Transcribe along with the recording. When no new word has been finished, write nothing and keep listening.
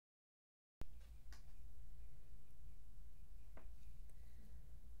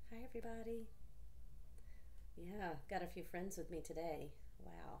everybody. Yeah, got a few friends with me today.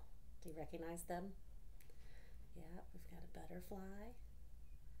 Wow. Do you recognize them? Yeah, we've got a butterfly.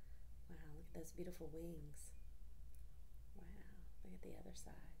 Wow, look at those beautiful wings. Wow, look at the other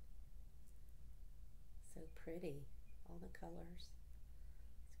side. So pretty. All the colors.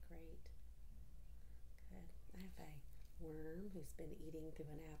 It's great. Good. I have a worm who's been eating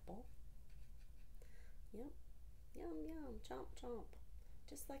through an apple. Yep. Yum, yum. Chomp, chomp.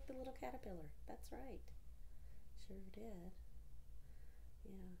 Just like the little caterpillar. That's right. Sure did.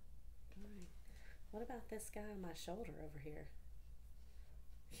 Yeah. All right. What about this guy on my shoulder over here?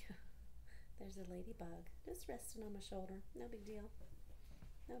 Yeah. There's a ladybug just resting on my shoulder. No big deal.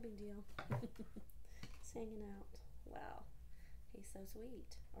 No big deal. It's hanging out. Wow. He's so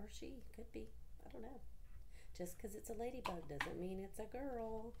sweet. Or she. Could be. I don't know. Just because it's a ladybug doesn't mean it's a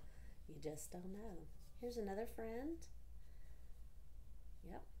girl. You just don't know. Here's another friend.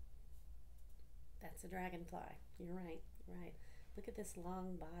 Yep. That's a dragonfly. You're right. Right. Look at this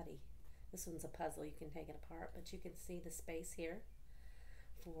long body. This one's a puzzle. You can take it apart, but you can see the space here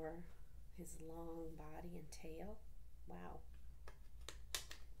for his long body and tail. Wow.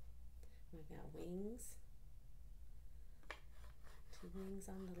 We've got wings. 2 wings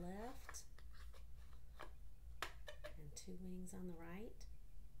on the left and 2 wings on the right.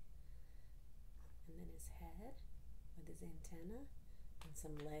 And then his head with his antenna and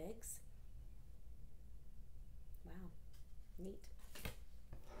some legs. Wow, neat.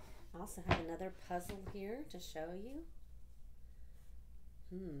 I also have another puzzle here to show you.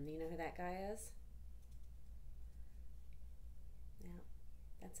 You know who that guy is? Yeah,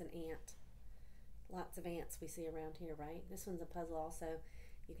 that's an ant. Lots of ants we see around here, right? This one's a puzzle also.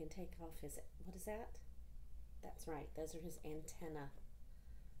 You can take off his, what is that? That's right, those are his antenna.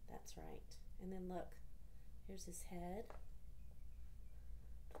 That's right. And then look, here's his head,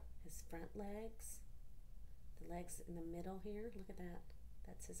 his front legs, the legs in the middle here. Look at that.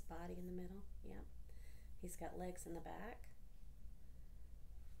 That's his body in the middle. Yep. He's got legs in the back.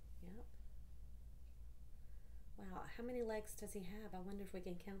 Yep. Wow, how many legs does he have? I wonder if we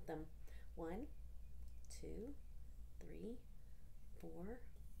can count them. 1, 2, 3, 4,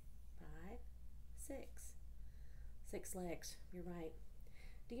 5, 6. 6 legs. You're right.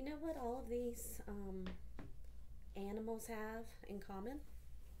 Do you know what all of these animals have in common?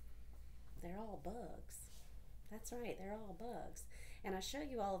 They're all bugs. That's right, they're all bugs. And I show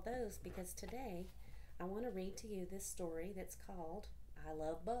you all of those because today I want to read to you this story that's called I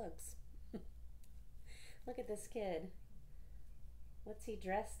Love Bugs. Look at this kid. What's he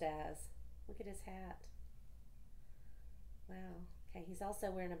dressed as? Look at his hat. Wow. Okay, he's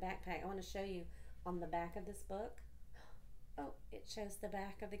also wearing a backpack. I want to show you on the back of this book. Oh, it shows the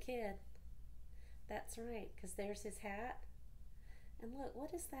back of the kid. That's right, because there's his hat. And look,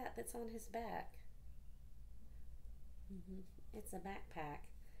 what is that that's on his back? It's a backpack.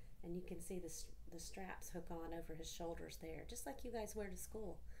 And you can see the straps hook on over his shoulders there, just like you guys wear to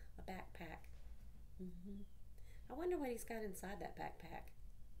school, a backpack. I wonder what he's got inside that backpack.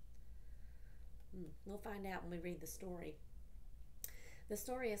 We'll find out when we read the story. The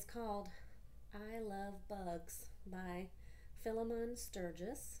story is called I Love Bugs by Philemon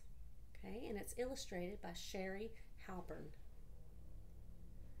Sturgis. Okay, and it's illustrated by Sherry Halpern.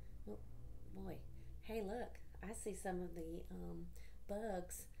 Oh boy. Hey, look, I see some of the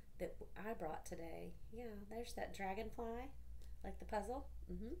bugs that I brought today. Yeah, there's that dragonfly, like the puzzle.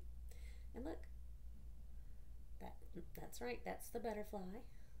 And look, that's right, that's the butterfly.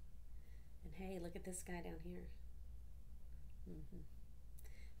 And hey, look at this guy down here.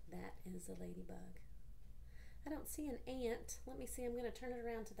 That is a ladybug. I don't see an ant. Let me see, I'm going to turn it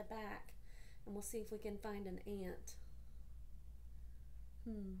around to the back and we'll see if we can find an ant.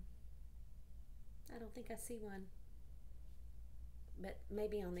 I don't think I see one. But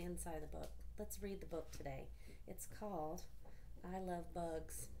maybe on the inside of the book. Let's read the book today. It's called I Love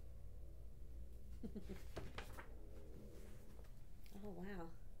Bugs. Oh, wow.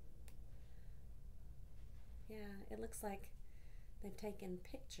 Yeah, it looks like they've taken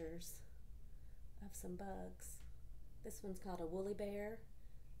pictures of some bugs. This one's called a woolly bear,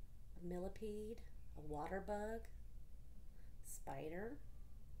 a millipede, a water bug, spider,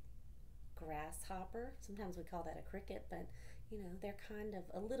 grasshopper. Sometimes we call that a cricket, but you know, they're kind of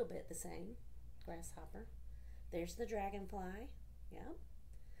a little bit the same. Grasshopper. There's the dragonfly. Yeah.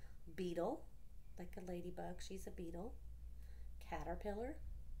 Beetle, like a ladybug. She's a beetle. Caterpillar.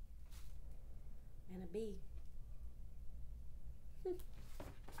 And a bee.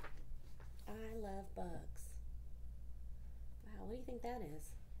 I love bugs. Wow, what do you think that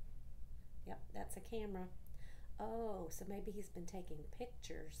is? Yep, that's a camera. Oh, so maybe he's been taking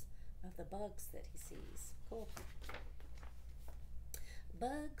pictures of the bugs that he sees. Cool.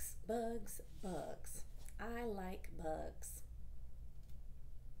 Bugs, bugs, bugs. I like bugs.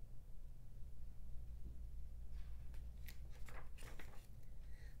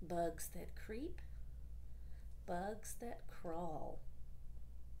 Bugs that creep, bugs that crawl.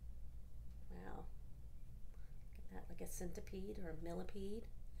 Wow. Look at that, like a centipede or a millipede.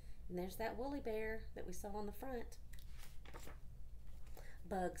 And there's that woolly bear that we saw on the front.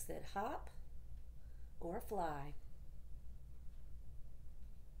 Bugs that hop or fly.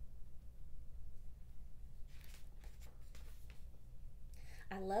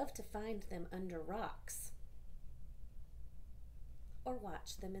 I love to find them under rocks or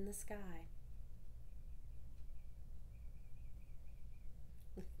watch them in the sky.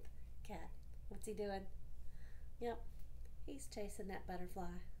 Cat, what's he doing? Yep, he's chasing that butterfly.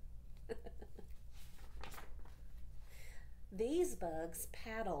 These bugs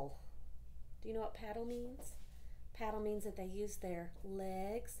paddle. Do you know what paddle means? Paddle means that they use their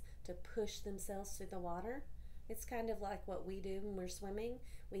legs to push themselves through the water. It's kind of like what we do when we're swimming.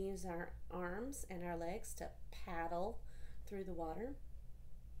 We use our arms and our legs to paddle through the water.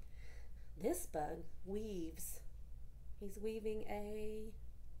 This bug weaves. He's weaving a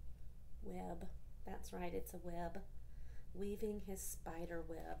web. That's right, it's a web. Weaving his spider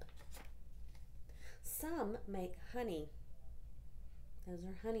web. Some make honey. Those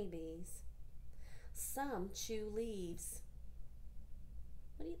are honeybees. Some chew leaves.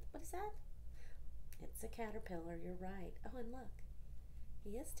 What is that? It's a caterpillar, you're right. Oh, and look,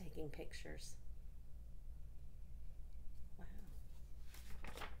 he is taking pictures. Wow.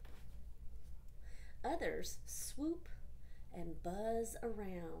 Others swoop and buzz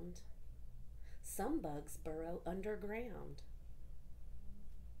around. Some bugs burrow underground.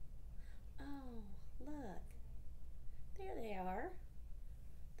 Oh, look. There they are.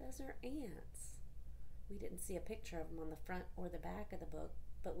 Those are ants. We didn't see a picture of them on the front or the back of the book,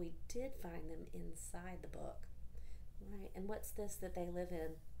 but we did find them inside the book. Right, and what's this that they live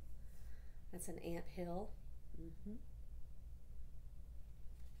in? That's an ant hill.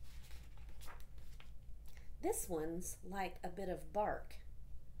 This one's like a bit of bark.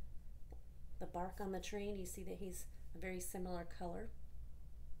 The bark on the tree, and you see that he's a very similar color.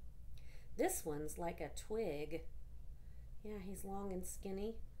 This one's like a twig. Yeah, he's long and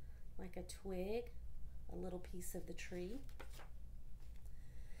skinny, like a twig, a little piece of the tree.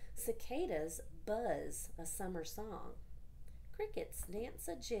 Cicadas buzz a summer song. Crickets dance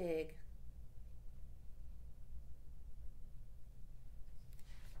a jig.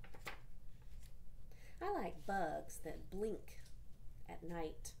 I like bugs that blink at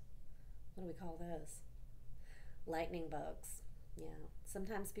night. What do we call those? Lightning bugs. Yeah.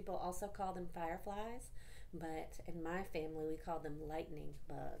 Sometimes people also call them fireflies, but in my family we call them lightning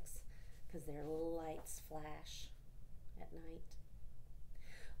bugs because their little lights flash at night.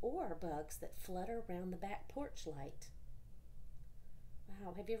 Or bugs that flutter around the back porch light.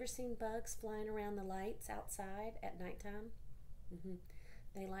 Wow, have you ever seen bugs flying around the lights outside at nighttime?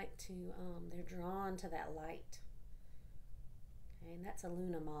 They like to, they're drawn to that light. Okay, and that's a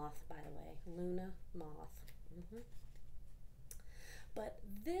Luna moth, by the way. Luna moth. But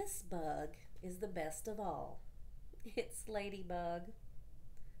this bug is the best of all. It's Ladybug.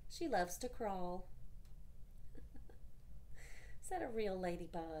 She loves to crawl. Is that a real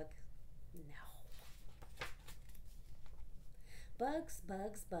ladybug? No. Bugs,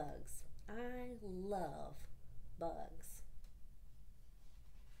 bugs, bugs. I love bugs.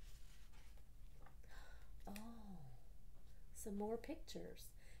 Oh, some more pictures.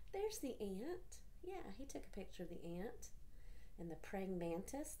 There's the ant. Yeah, he took a picture of the ant. And the praying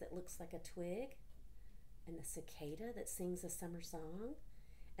mantis that looks like a twig. And the cicada that sings a summer song.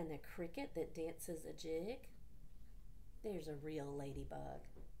 And the cricket that dances a jig. There's a real ladybug.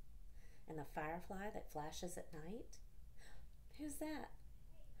 And the firefly that flashes at night. Who's that?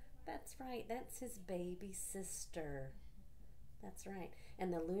 That's right, that's his baby sister. That's right.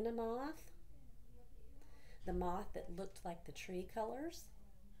 And the Luna moth, the moth that looked like the tree colors,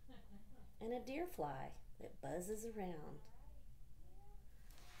 and a deer fly that buzzes around.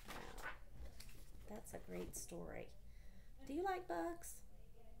 Wow, that's a great story. Do you like bugs?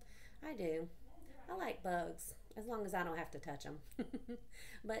 I do. I like bugs, as long as I don't have to touch them.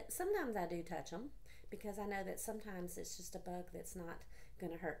 But sometimes I do touch them because I know that sometimes it's just a bug that's not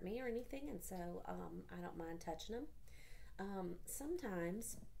going to hurt me or anything, and so I don't mind touching them.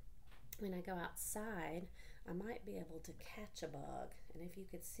 Sometimes when I go outside, I might be able to catch a bug, and if you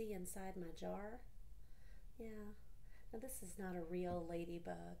could see inside my jar, yeah. Now this is not a real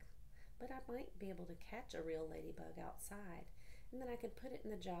ladybug, but I might be able to catch a real ladybug outside. And then I could put it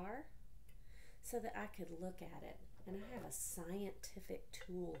in the jar so that I could look at it. And I have a scientific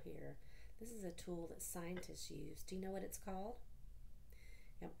tool here. This is a tool that scientists use. Do you know what it's called?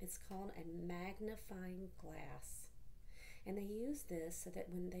 Yep, it's called a magnifying glass. And they use this so that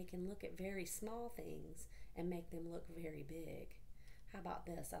when they can look at very small things and make them look very big. How about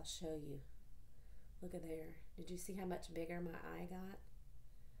this? I'll show you. Look at there. Did you see how much bigger my eye got?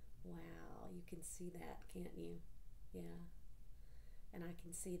 Wow, you can see that, can't you? Yeah. And I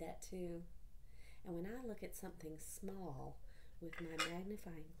can see that too. And when I look at something small with my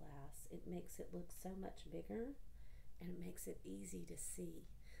magnifying glass, it makes it look so much bigger and it makes it easy to see.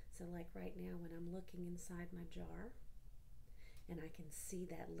 So like right now when I'm looking inside my jar and I can see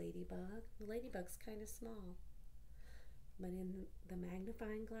that ladybug, the ladybug's kind of small. But in the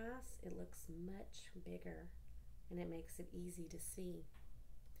magnifying glass, it looks much bigger and it makes it easy to see.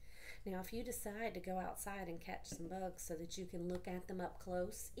 Now, if you decide to go outside and catch some bugs so that you can look at them up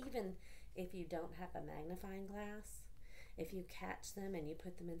close, even if you don't have a magnifying glass, if you catch them and you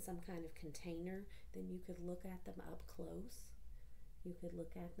put them in some kind of container, then you could look at them up close. You could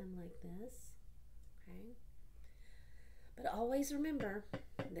look at them like this, okay? But always remember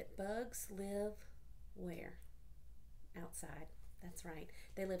that bugs live where? Outside. That's right.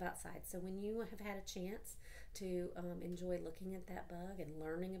 They live outside. So when you have had a chance to enjoy looking at that bug and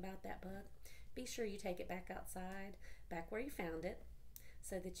learning about that bug, be sure you take it back outside, back where you found it,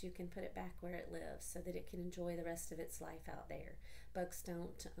 so that you can put it back where it lives, so that it can enjoy the rest of its life out there. Bugs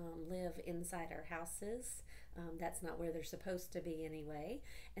don't live inside our houses. That's not where they're supposed to be anyway.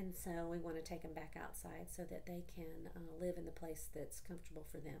 And so we want to take them back outside so that they can live in the place that's comfortable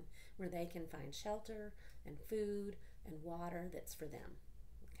for them, where they can find shelter and food and water that's for them.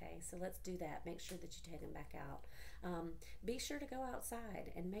 Okay, so let's do that. Make sure that you take them back out. Be sure to go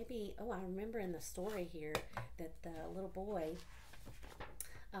outside and maybe, oh, I remember in the story here that the little boy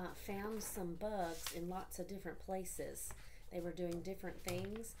found some bugs in lots of different places. They were doing different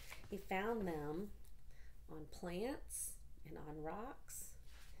things. He found them on plants and on rocks,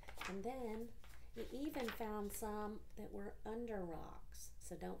 and then he even found some that were under rocks.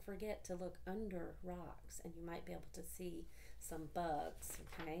 So don't forget to look under rocks and you might be able to see some bugs,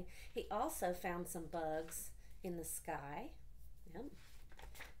 okay? He also found some bugs in the sky. Yep.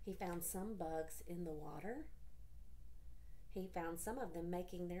 He found some bugs in the water. He found some of them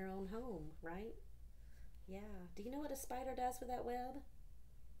making their own home, right? Yeah. Do you know what a spider does with that web?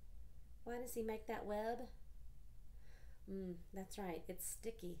 Why does he make that web? That's right. It's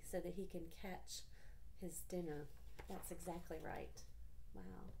sticky so that he can catch his dinner. That's exactly right.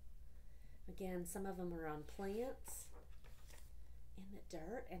 Wow. Again, some of them are on plants, in the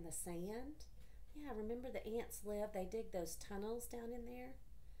dirt and the sand. Yeah, remember the ants live, they dig those tunnels down in there?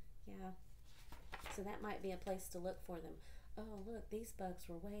 Yeah. So that might be a place to look for them. Oh, look, these bugs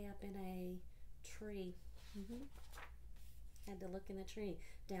were way up in a tree. Had to look in the tree.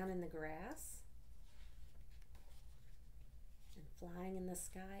 Down in the grass. And flying in the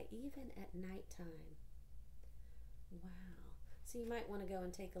sky, even at nighttime. Wow. So you might want to go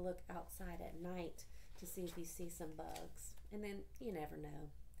and take a look outside at night to see if you see some bugs. And then you never know.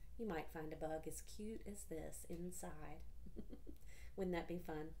 You might find a bug as cute as this inside. Wouldn't that be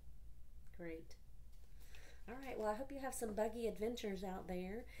fun? Great. All right, well, I hope you have some buggy adventures out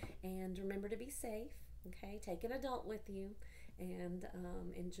there. And remember to be safe, okay? Take an adult with you and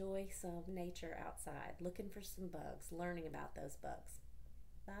enjoy some nature outside, looking for some bugs, learning about those bugs.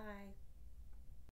 Bye.